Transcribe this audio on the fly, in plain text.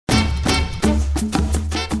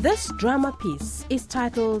This drama piece is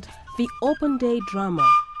titled The Open Day Drama.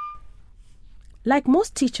 Like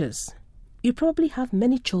most teachers, you probably have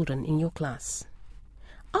many children in your class.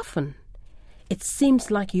 Often, it seems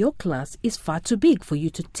like your class is far too big for you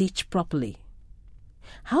to teach properly.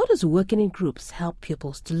 How does working in groups help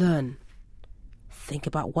pupils to learn? Think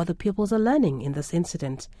about what the pupils are learning in this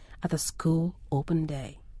incident at the school open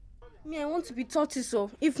day. Me, I want to be tortoise, so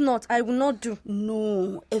if not, I will not do.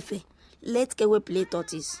 No, Efe, let's Kewe play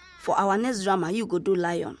tortoise. For our next drama, you go do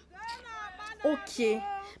lion. Okay,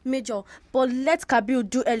 Major, but let Kabiru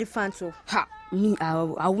do elephant. So. Ha! Me, I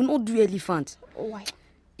will not do elephant. Why?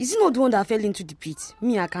 Is he not the one that fell into the pit?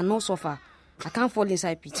 Me, I cannot suffer. I can't fall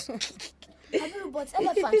inside pit. Kabiru, but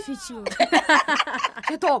elephant fits you.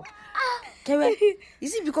 Shut up. Kewe,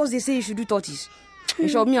 is it because they say you should do tortoise? In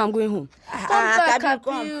short, me, I'm going home. Come back,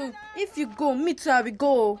 Kabiru. If you go, me too, I will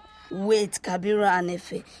go. Wait, Kabiru and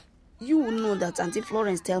Efe. You will know that Auntie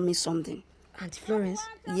Florence tell me something. Auntie Florence?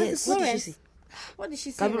 Yes. What did she say? What did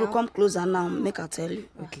she say Kabiru, now? come closer now. Make her tell you.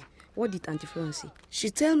 Okay. What did Auntie Florence say? She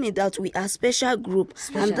tell me that we are special group,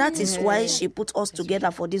 and that is why she put us together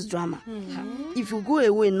for this drama. If you go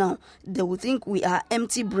away now, they will think we are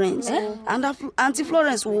empty brains, and Auntie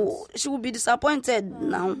Florence will be disappointed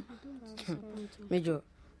now. Major,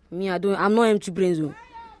 me, I'm not empty brains,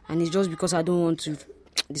 and it's just because I don't want to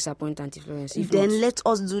disappoint Auntie Florence. If Then not, let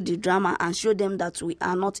us do the drama and show them that we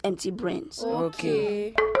are not empty brains.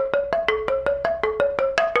 Okay.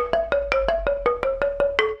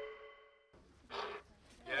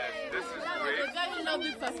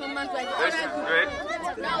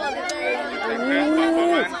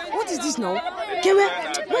 what is this now?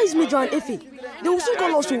 Kewe, where is Major and Efe? They will soon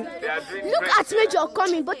call us. Look at Major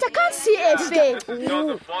coming, but I can't see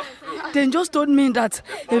Efe. They just told me that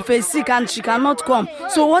if is sick and she cannot come.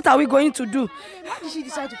 So what are we going to do? How did she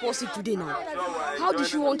decide to fall sick today now? How did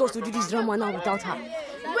she want us to do this drama now without her?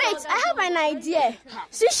 Wait, I have an idea.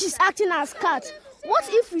 Since she's acting as cat, what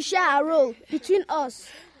if we share a role between us?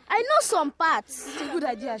 I know some parts. It's a good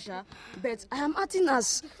idea, Sha. But I am acting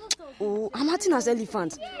as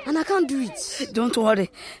elephant, and I can't do it. Don't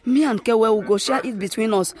worry. Me and Kewe will go share it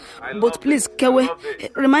between us. But please, Kewe,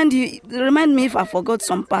 remind me if I forgot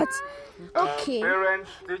some parts. Okay. Parents,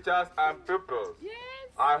 teachers, and pupils.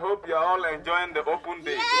 I hope you are all enjoying the open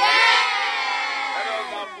day. Let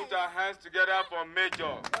us now put our hands together for Major,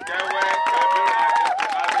 Kewe, Kabiru, and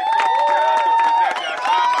Efe as they come together to present their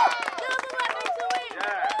drama.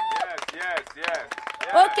 Yes.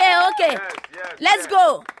 Okay. Yes. Let's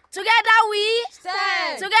go. Together we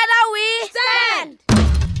stand.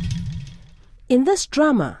 In this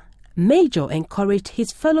drama, Major encouraged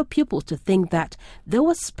his fellow pupils to think that they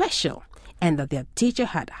were special and that their teacher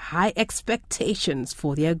had high expectations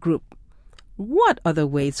for their group. What other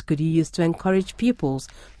ways could you use to encourage pupils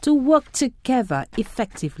to work together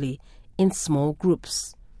effectively in small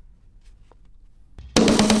groups?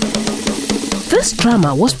 This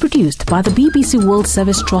drama was produced by the BBC World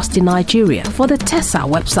Service Trust in Nigeria for the TESA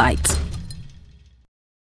website.